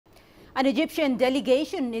An Egyptian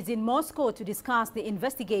delegation is in Moscow to discuss the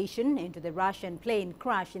investigation into the Russian plane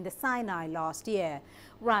crash in the Sinai last year.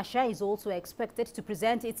 Russia is also expected to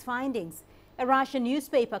present its findings. A Russian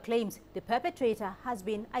newspaper claims the perpetrator has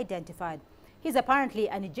been identified. He's apparently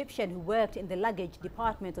an Egyptian who worked in the luggage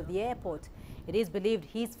department of the airport. It is believed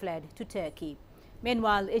he's fled to Turkey.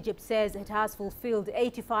 Meanwhile, Egypt says it has fulfilled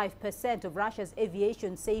 85% of Russia's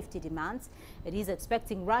aviation safety demands. It is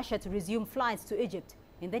expecting Russia to resume flights to Egypt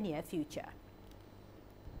in the near future.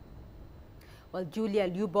 Well, Julia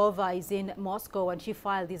Lyubova is in Moscow and she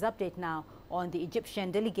filed this update now on the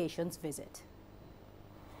Egyptian delegation's visit.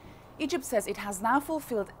 Egypt says it has now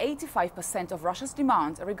fulfilled 85% of Russia's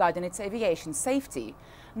demands regarding its aviation safety.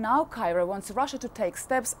 Now Cairo wants Russia to take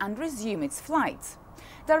steps and resume its flights.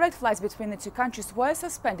 Direct flights between the two countries were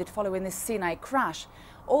suspended following the Sinai crash.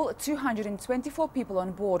 All 224 people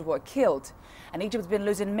on board were killed, and Egypt has been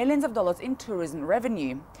losing millions of dollars in tourism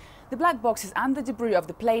revenue. The black boxes and the debris of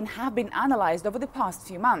the plane have been analysed over the past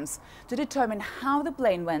few months to determine how the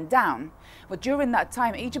plane went down. But during that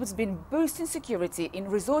time, Egypt has been boosting security in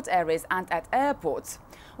resort areas and at airports.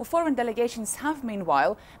 Well, foreign delegations have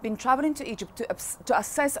meanwhile been travelling to Egypt to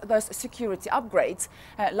assess those security upgrades.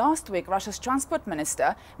 Last week, Russia's transport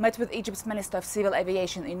minister met with Egypt's Minister of Civil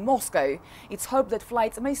Aviation in Moscow. It's hoped that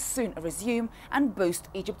flights may soon resume and boost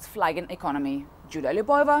Egypt's flagging economy. Julia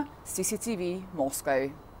Lyubova, CCTV, Moscow.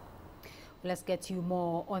 Let's get you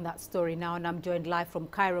more on that story now, and I'm joined live from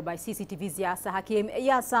Cairo by CCTV's Yasser Hakim.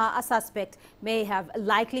 Yasser, a suspect may have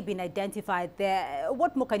likely been identified there.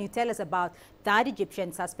 What more can you tell us about that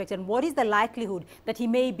Egyptian suspect, and what is the likelihood that he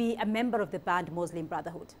may be a member of the banned Muslim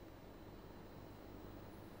Brotherhood?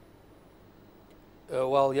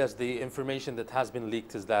 Well, yes, the information that has been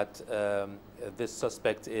leaked is that this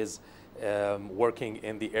suspect is working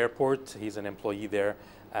in the airport. He's an employee there,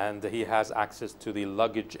 and he has access to the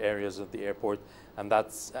luggage areas of the airport, and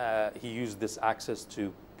that's he used this access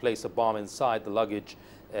to place a bomb inside the luggage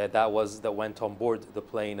that went on board the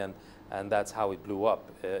plane, and that's how it blew up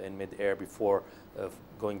in mid-air before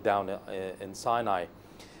going down in Sinai.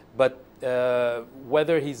 But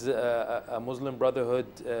whether he's a Muslim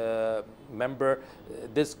Brotherhood member,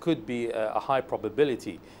 this could be a high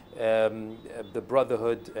probability. The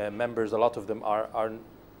Brotherhood members, a lot of them are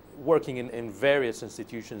working in various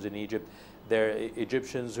institutions in Egypt. They're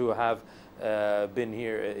Egyptians who have been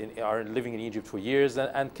here, are living in Egypt for years,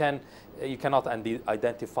 and you cannot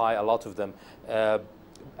identify a lot of them.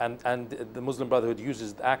 And the Muslim Brotherhood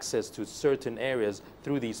uses access to certain areas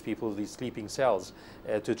through these people, these sleeping cells,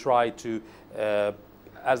 to try to,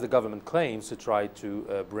 as the government claims, to try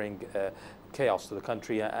to bring chaos to the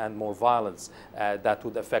country and more violence that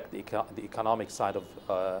would affect the economic side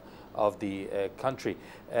of the country.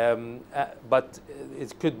 But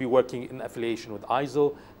it could be working in affiliation with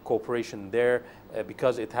ISIL, cooperation there,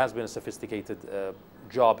 because it has been a sophisticated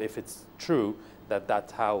job, if it's true that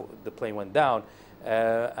that's how the plane went down.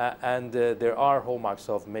 And there are hallmarks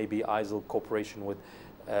of maybe ISIL cooperation with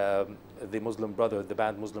the Muslim Brotherhood, the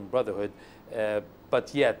banned Muslim Brotherhood,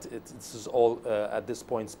 but yet this is all at this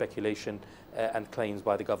point speculation and claims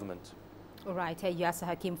by the government. All right, Yasser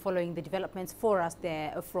Hakim following the developments for us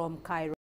there from Cairo.